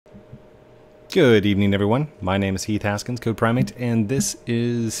Good evening, everyone. My name is Heath Haskins, Code Primate, and this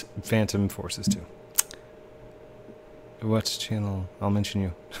is Phantom Forces 2. What's channel? I'll mention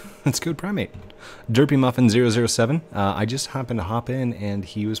you. It's Code Primate. Derpy Muffin 007. I just happened to hop in, and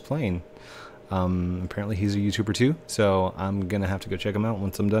he was playing. Apparently he's a YouTuber too, so I'm gonna have to go check him out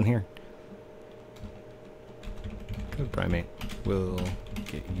once I'm done here. Code Primate will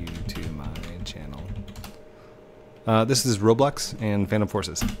get you to my channel. This is Roblox and Phantom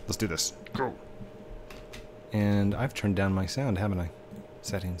Forces. Let's do this. Go. And I've turned down my sound, haven't I?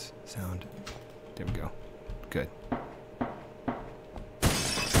 Settings, sound. There we go. Good.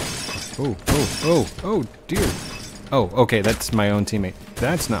 Oh, dear. Oh, okay, that's my own teammate.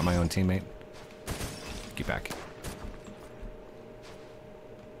 That's not my own teammate. Get back.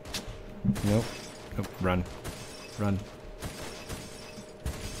 Nope. Nope, run. Run.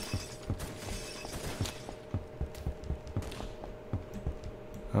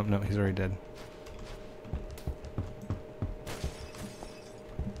 Oh, no, he's already dead.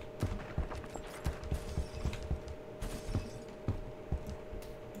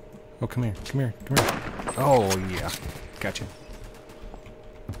 Oh, come here, come here, come here. Oh, yeah. Gotcha.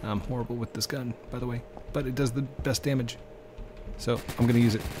 I'm horrible with this gun, by the way, but it does the best damage. So, I'm gonna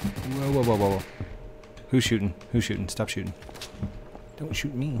use it. Whoa, whoa, whoa, whoa, whoa. Who's shooting? Who's shooting? Stop shooting. Don't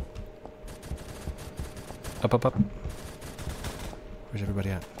shoot me. Up, up, up. Where's everybody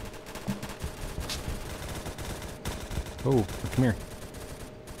at? Oh, come here.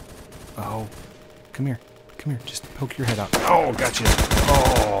 Oh, come here. Come here. Just poke your head out. Oh, gotcha.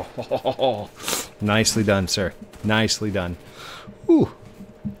 Oh, nicely done, sir. Nicely done. Ooh.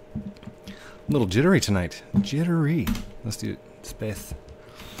 A little jittery tonight. Jittery. Let's do it. Space.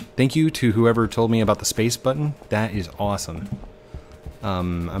 Thank you to whoever told me about the space button. That is awesome.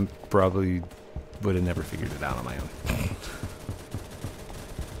 I'm probably would have never figured it out on my own.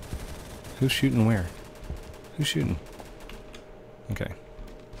 Who's shooting where? Who's shooting? Okay.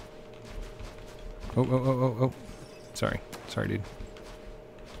 Oh. Sorry. Sorry, dude.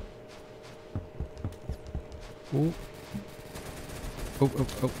 Oh.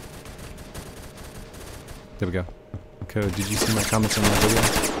 Oh. There we go. Code, did you see my comments on that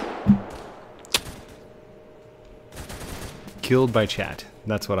video? Killed by chat.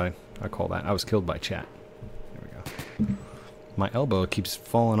 That's what I call that. I was killed by chat. There we go. My elbow keeps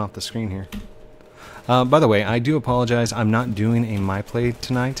falling off the screen here. By the way, I do apologize. I'm not doing a My Play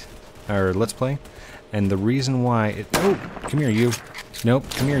tonight, or Let's Play. And the reason why it... Oh, come here, you. Nope,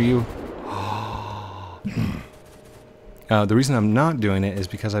 come here, you. The reason I'm not doing it is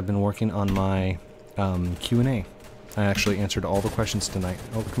because I've been working on my Q&A. I actually answered all the questions tonight.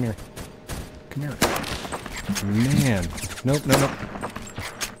 Oh, come here. Come here. Man. Nope, no.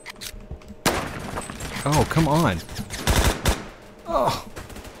 Oh, come on. Oh.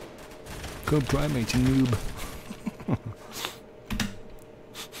 Go primate, you noob.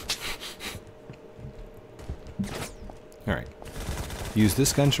 Alright. Use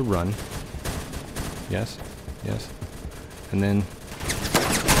this gun to run. Yes. Yes. And then...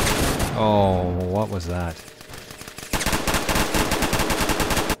 Oh, what was that?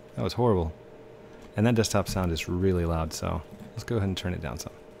 That was horrible. And that desktop sound is really loud, so let's go ahead and turn it down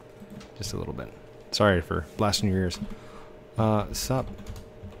some. Just a little bit. Sorry for blasting your ears. Sup?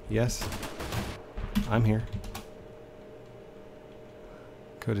 Yes? I'm here.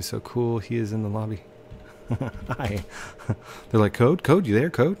 Code is so cool. He is in the lobby. Hi. They're like, Code? Code, you there,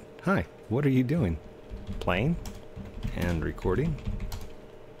 Code? Hi. What are you doing? Playing? And recording?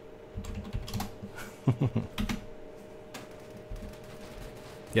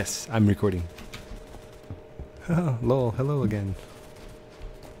 Yes, I'm recording. Oh, lol, hello again.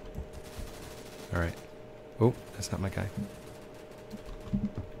 Alright. Oh, that's not my guy.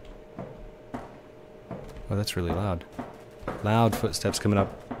 Oh, that's really loud. Loud footsteps coming up.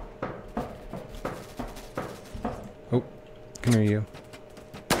 Oh, come here, you.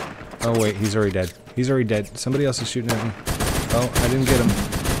 Oh, wait, he's already dead. He's already dead. Somebody else is shooting at me. Oh, I didn't get him.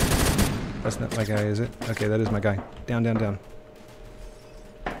 That's not my guy, is it? Okay, that is my guy. Down, down, down.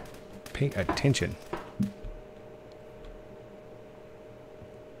 Pay attention.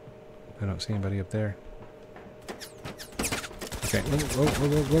 I don't see anybody up there. Okay. Whoa.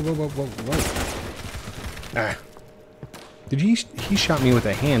 Ah. Did he shot me with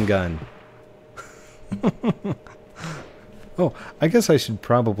a handgun. Oh, I guess I should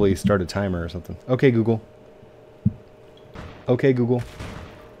probably start a timer or something. Okay, Google. Okay, Google.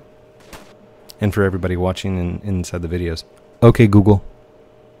 And for everybody watching inside the videos. Okay, Google.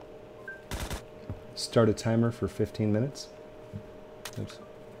 Start a timer for 15 minutes. Oops.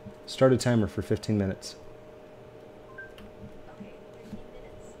 Start a timer for 15 minutes.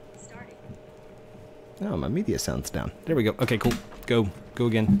 Oh, my media sound's down. There we go. Okay, cool. Go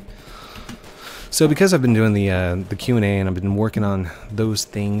again. So because I've been doing the Q&A and I've been working on those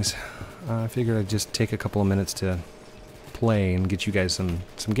things, I figured I'd just take a couple of minutes to play and get you guys some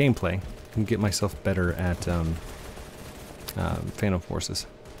gameplay and get myself better at Phantom Forces,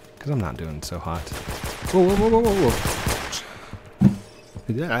 because I'm not doing so hot. Whoa, whoa, whoa, whoa, whoa.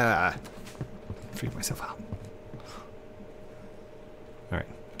 Ah, freak myself out. Alright,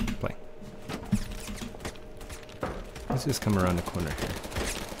 play. Let's just come around the corner here.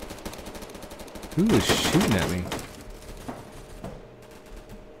 Who is shooting at me?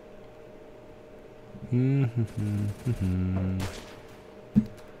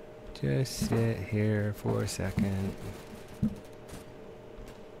 Just sit here for a second.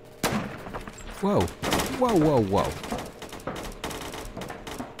 Whoa. Whoa, whoa, whoa.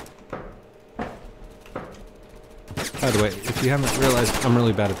 By the way, if you haven't realized, I'm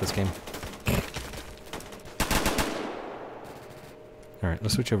really bad at this game. Alright,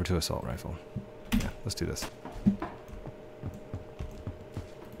 let's switch over to assault rifle. Yeah, let's do this.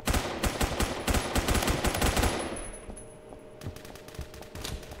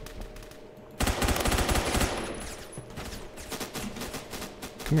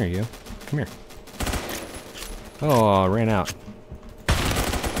 Come here, you. Come here. Oh, I ran out.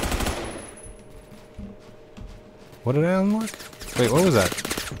 What did I unlock? Wait, what was that?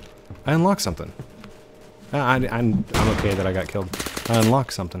 I unlocked something. I'm okay that I got killed. I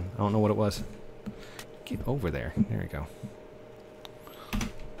unlocked something. I don't know what it was. Get over there. There we go.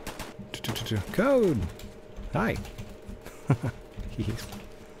 Code! Hi! Heath.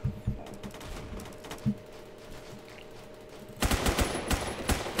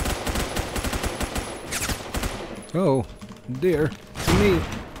 Oh, dear. Me.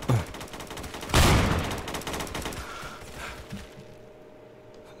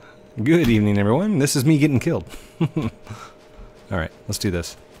 Good evening, everyone. This is me getting killed. Alright, let's do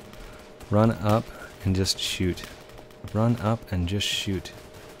this. Run up and just shoot. Run up and just shoot.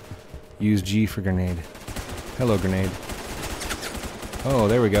 Use G for grenade. Hello, grenade. Oh,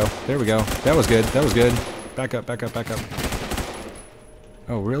 there we go. There we go. That was good. That was good. Back up, back up, back up.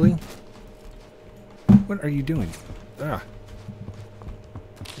 Oh, really? What are you doing? Ah.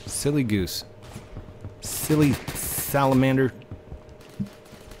 Silly goose. Silly salamander.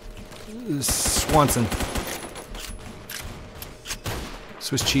 Swanson.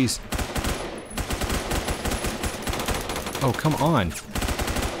 Swiss cheese. Oh, come on.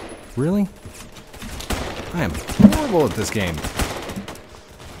 Really? I am horrible at this game.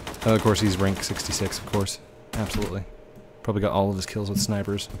 Of course, he's rank 66, of course. Absolutely. Probably got all of his kills with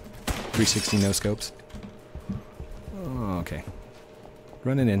snipers. 360 no scopes. Oh, okay.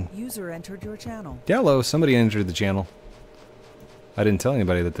 Running in. User entered your channel. Hello, somebody entered the channel. I didn't tell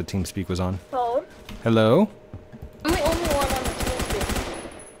anybody that the TeamSpeak was on. Hello? Hello? I'm the only one on the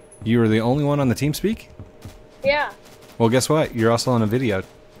TeamSpeak. You were the only one on the TeamSpeak? Yeah. Well, guess what? You're also on a video.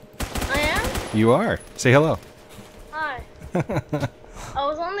 I am? You are. Say hello. Hi. I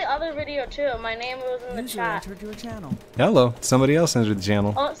was on the other video too. My name was in the User chat. entered your channel. Hello. Somebody else entered the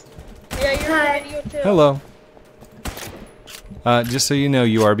channel. Oh, yeah, you're in the video too. Hello. Just so you know,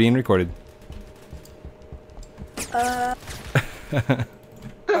 you are being recorded.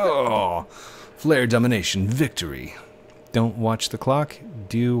 Oh, flare domination victory. Don't watch the clock.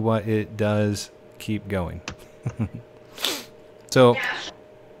 Do what it does. Keep going. So,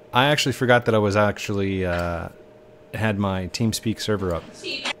 I actually forgot that I was actually had my TeamSpeak server up.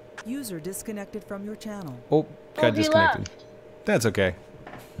 User disconnected from your channel. Oh, got he disconnected. left. That's okay.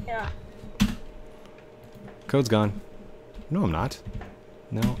 Yeah. Code's gone. No, I'm not.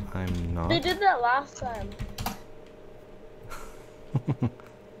 No, I'm not. They did that last time.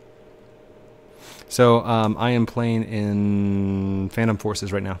 So, I am playing in Phantom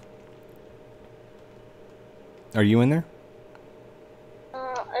Forces right now. Are you in there?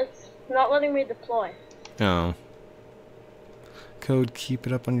 It's not letting me deploy. Oh. Code, keep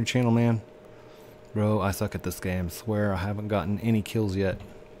it up on your channel, man. Bro, I suck at this game. Swear I haven't gotten any kills yet.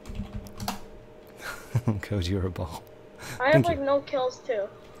 Code, you're a ball. I have like no kills too.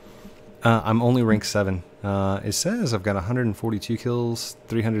 I'm only rank 7. It says I've got 142 kills,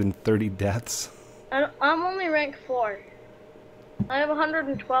 330 deaths. I'm only rank 4. I have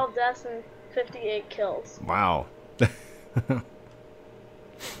 112 deaths and 58 kills. Wow.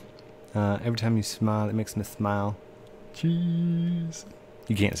 Every time you smile, it makes me smile. Jeez.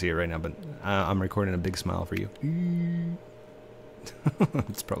 You can't see it right now, but I'm recording a big smile for you.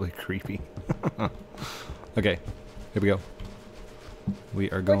 It's probably creepy. Okay, here we go. We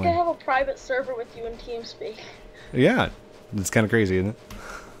are going. Like I have a private server with you in TeamSpeak. Yeah, it's kind of crazy, isn't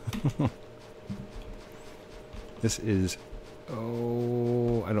it? This is...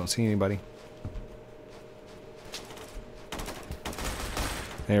 Oh, I don't see anybody.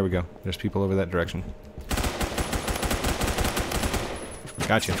 There we go. There's people over that direction.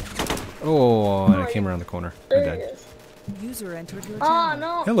 Gotcha. Oh, and I came around the corner. I There died. he is. User entered your Oh channel.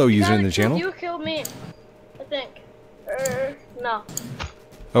 no. Hello, user in the Gotta channel. You killed me. I think. No.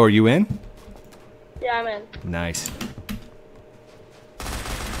 Oh, are you in? Yeah, I'm in. Nice.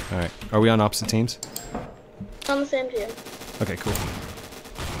 Alright. Are we on opposite teams? On the same team. Okay, cool.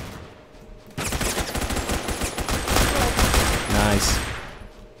 Nice.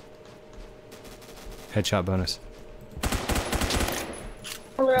 Headshot bonus.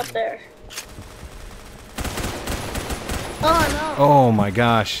 Oh, they're up there. Oh no. Oh my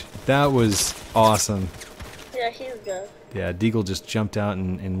gosh. That was awesome. Yeah, he's good. Yeah, Deagle just jumped out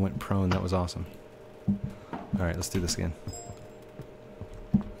and went prone. That was awesome. Alright, let's do this again.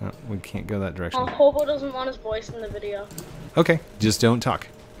 Oh, we can't go that direction. Oh, Hobo doesn't want his voice in the video. Okay, just don't talk.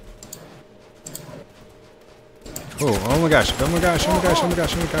 Oh my gosh, oh my gosh, oh my gosh, oh my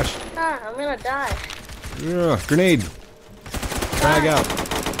gosh, oh my gosh. Ah, I'm gonna die. Ugh, grenade. Frag out.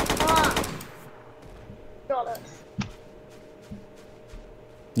 Ah. Got us.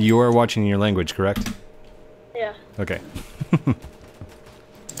 You are watching your language, correct? Yeah. Okay.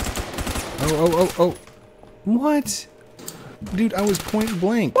 Oh. What? Dude, I was point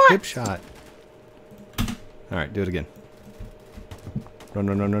blank. What? Hip shot. Alright, do it again.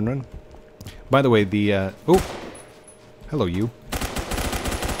 Run. By the way, the, oh! Hello, you.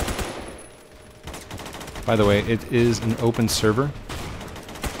 By the way, it is an open server.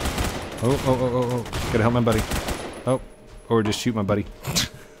 Oh. Gotta help my buddy. Oh, or just shoot my buddy.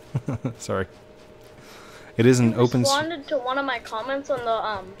 Sorry. It is an open server. Responded to one of my comments on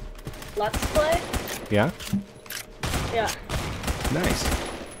the, Let's Play. Yeah? Yeah. Nice.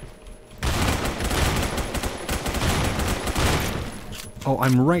 Oh,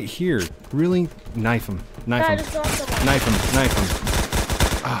 I'm right here. Really? Knife him. Knife I him. just got someone. Knife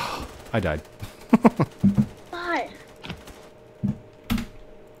him. Ah, I died. Why?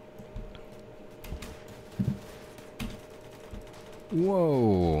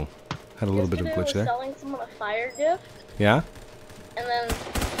 Whoa. Had a little bit of Yesterday I glitch was there. selling someone a fire gift, Yeah? and then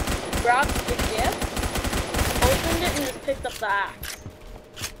grabbed the gift, opened it, and just picked up the axe.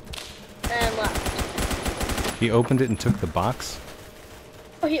 And left. He opened it and took the box?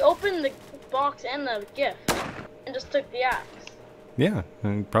 Oh, he opened the box and the gift, and just took the axe. Yeah,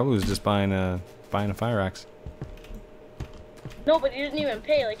 and probably was just buying a fire axe. No, but he didn't even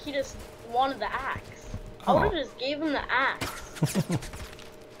pay. Like, he just wanted the axe. I would have just gave him the axe.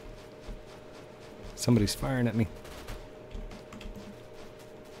 Somebody's firing at me.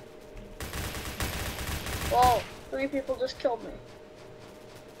 Whoa, 3 people just killed me.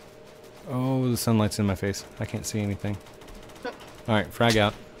 Oh, the sunlight's in my face. I can't see anything. Alright, frag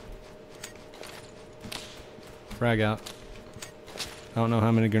out. Frag out. I don't know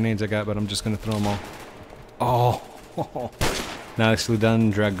how many grenades I got, but I'm just gonna throw them all. Oh! Nicely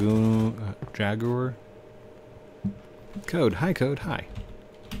done, Dragoor. Code, hi Code, hi.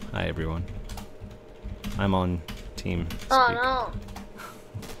 Hi everyone. I'm on TeamSpeak. Oh no.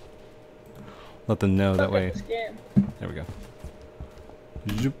 Let them know that way. This game. There we go.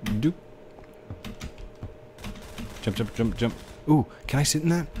 Zoop, doop. Jump. Ooh, can I sit in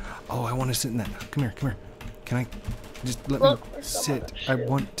that? Oh, I want to sit in that. Come here. Can I just let Look, me there's someone sit? to I shoot.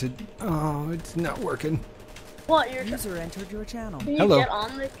 want to. Oh, it's not working. What? You're User entered your channel. Can you Hello. get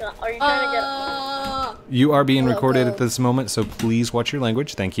on the gun? Are you trying to get? You are being Hello, recorded Code. at this moment, so please watch your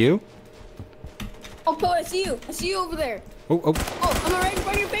language. Thank you. Oh, Code, I see you. I see you over there. Oh. Oh, I'm right in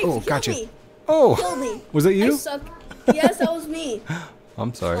front of your face. Oh, You killed gotcha. me. Oh, Killed me. was that I you? suck. Yes, that was me.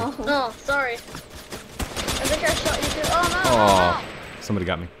 I'm sorry. Oh. No, sorry. I think I shot you too. Oh Oh, somebody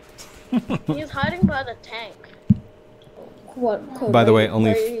got me. no. He's hiding by the tank. What? Code, By the why way, you-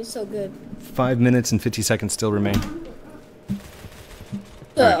 only why are you so good? 5 minutes and 50 seconds still remain.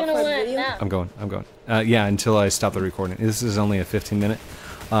 You're Uh, gonna for win it video? now. I'm going. Yeah, until I stop the recording. This is only a 15-minute.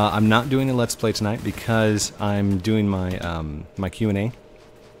 I'm not doing a Let's Play tonight because I'm doing my my Q&A.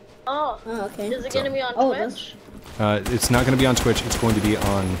 Oh. Oh, okay. Is it gonna be on Oh, Twitch? It's not going to be on Twitch. It's going to be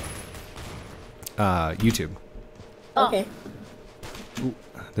on YouTube. Oh. Okay.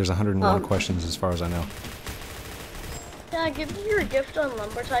 There's 101 questions as far as I know. Can I give you your gift on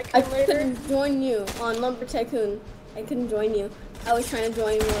Lumber I Tycoon later? couldn't join you on Lumber Tycoon. I couldn't join you. I was trying to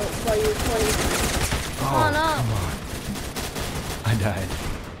join you while you were recording. Oh no. I died.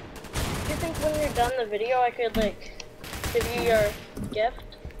 Do you think when you're done the video I could like give you your gift?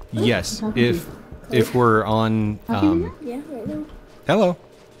 Yes, if we're on. Yeah, right now. Hello.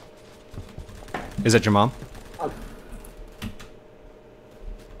 Is that your mom?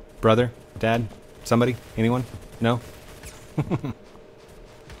 brother, dad, somebody, anyone? No?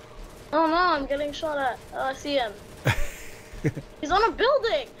 Oh no, I'm getting shot at. Oh, I see him. He's on a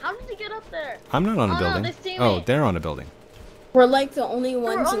building. How did he get up there? I'm not on a Oh, building. no, they see Oh, me. they're on a building. We're like the only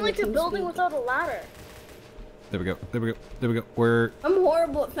ones We're on in like the a building TeamSpeak. without a ladder. There we go. There we go. There we go. Where? I'm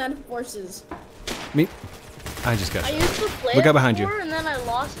horrible at Phantom Forces. Me? I just got I shot. used to play Look it out behind you. before, and then I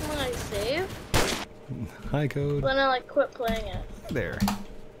lost when I saved. Hi, code. Then I like quit playing it. There.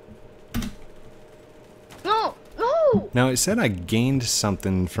 No, no! Now it said I gained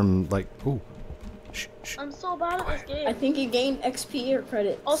something from like. Oh. Shh, shh. I'm so bad at this game. I think you gained XP or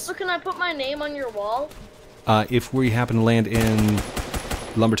credits. Also, can I put my name on your wall? If we happen to land in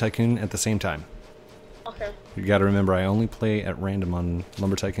Lumber Tycoon at the same time. Okay. You gotta remember, I only play at random on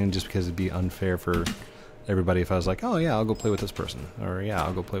Lumber Tycoon just because it'd be unfair for everybody if I was like, oh yeah, I'll go play with this person. Or yeah,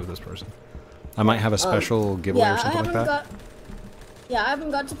 I'll go play with this person. I might have a special giveaway or something like that. I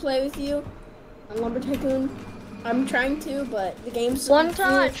haven't got to play with you on Lumber Tycoon. I'm trying to, but the game's One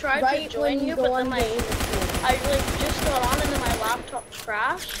time I tried right to join when you, go but on then my game, it's full. I like just got on and then my laptop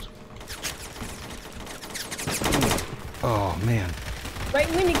crashed. Oh man. Right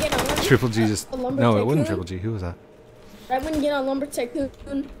when you get on Lumber Triple G just. Lumber No, it wasn't Tycoon, Triple G. Who was that? Right when you get on Lumber Tycoon,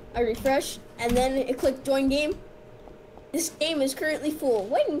 I refresh, and then it clicked join game. This game is currently full,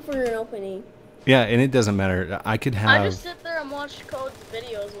 waiting for an opening. Yeah, and it doesn't matter. I could have. I just sit there and watch Code's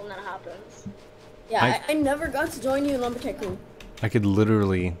videos when that happens. Yeah, I never got to join you in Lumber Tycoon. I could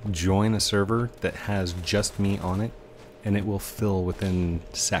literally join a server that has just me on it, and it will fill within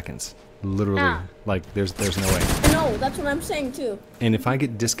seconds. Literally, Yeah. like there's no way. No, that's what I'm saying too. And if I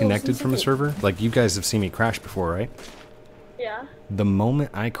get disconnected from a server, like you guys have seen me crash before, right? Yeah. The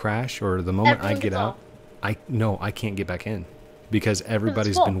moment I crash or the moment I Everyone get gets out, off. I can't get back in because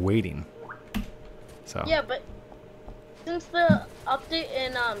everybody's full. been waiting. So Yeah, but since the update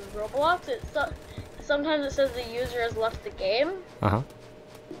in Roblox, sometimes it says the user has left the game. uh-huh.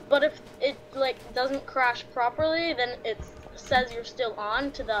 But if it like doesn't crash properly, then it says you're still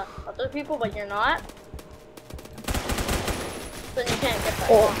on to the other people, but you're not. Then you can't get back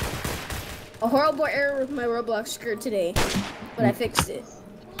on. A horrible error with my Roblox skirt today, but I fixed it.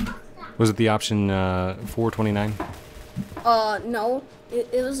 Was it the option 429? No.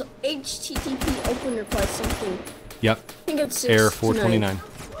 It was HTTP open request something. Yep. I think it's Error 429.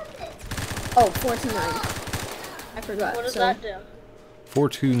 429. Oh, 429. I forgot. What does so. that do?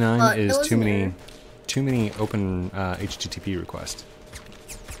 429 it is was too an many error. too many open HTTP requests.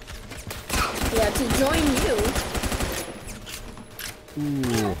 Yeah, to join you,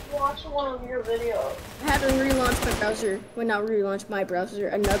 Ooh. Watch one of your videos. I had to relaunch my browser. Well, not relaunch my browser,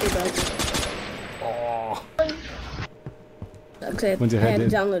 another browser. Oh. Okay, When's I your head had to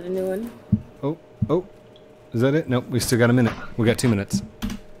dead? download a new one. Oh. Is that it? Nope, we still got a minute. We got 2 minutes.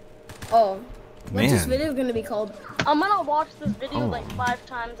 Oh, what's this Man. video gonna be called? I'm gonna watch this video Oh. like 5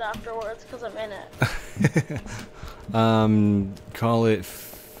 times afterwards because I'm in it. Call it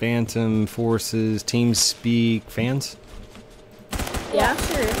Phantom Forces TeamSpeak fans. Yeah,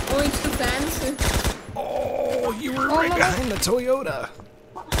 sure. Only 2 fans. Oh, you were right behind the Toyota.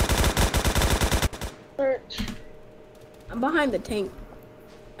 Search. I'm behind the tank.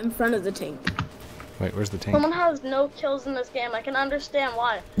 I'm in front of the tank. Wait, where's the tank? Someone has no kills in this game. I can understand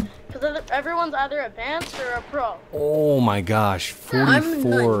why. Because everyone's either advanced or a pro. Oh my gosh, I'm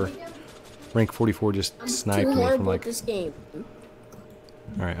 44. none. Rank 44 just I'm sniped too me from horrible like. at this game.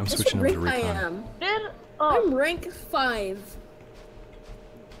 Alright, I'm Guess switching what over to rank I recon. am? Oh, I'm rank 5.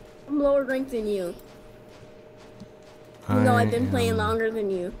 I'm lower ranked than you. Even though I've been playing longer than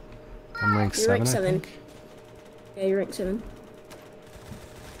you. I'm rank You're 7, rank I 7. think. Yeah, you're rank 7.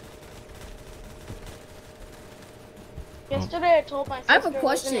 yesterday I told my sister I have a it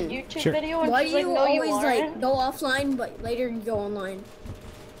was in question. a YouTube Sure. video and Why do she's like, you no, you always aren't. like go offline, but later you go online?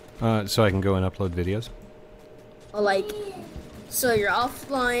 So I can go and upload videos. Or like, so you're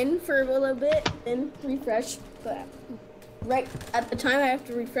offline for a little bit, then refresh, but right at the time I have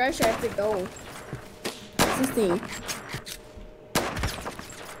to refresh, I have to go. That's the thing.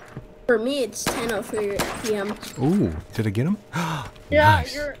 For me, it's 10:03 p.m. Ooh, did I get him? Yeah,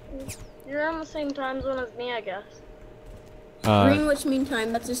 Nice. you're on the same time zone as me, I guess. Greenwich Mean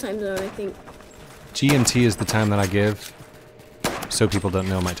Time, that's the time zone, I think. GMT is the time that I give, so people don't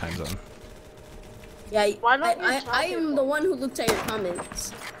know my time zone. Yeah, Why don't you I tell am people? the one who looks at your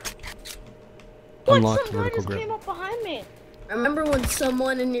comments. What? Unlocked Some guy vertical just grip. came up behind me. I remember when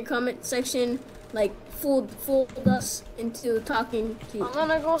someone in your comment section like fooled us into talking to I'm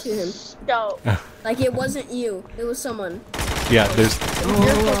gonna go to him. scout. Like it wasn't you, it was someone. Yeah, there's.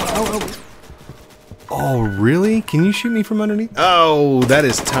 Oh Oh, really? Can you shoot me from underneath? Oh, that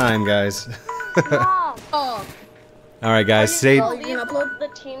is time, guys. Mom, Oh, All right, guys. are Stay. you Oh, gonna you're leave gonna upload? the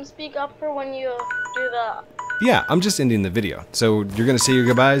TeamSpeak up for when you do the... Yeah, I'm just ending the video. So you're gonna say your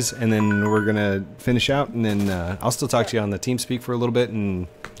goodbyes, and then we're gonna finish out, and then I'll still talk to you on the TeamSpeak for a little bit, and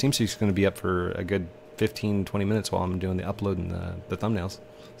TeamSpeak's gonna be up for a good 15, 20 minutes while I'm doing the upload and the thumbnails.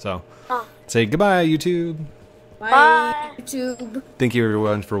 So say goodbye, YouTube. bye, YouTube. Thank you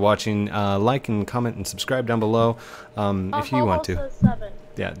everyone for watching. Like and comment and subscribe down below if you want to. Says 7.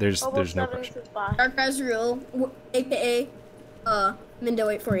 Yeah, there's Hobo no 7 pressure. says bye. Dark Guys Real, aka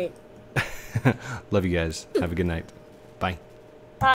Mindo848. Love you guys. Have a good night. Bye.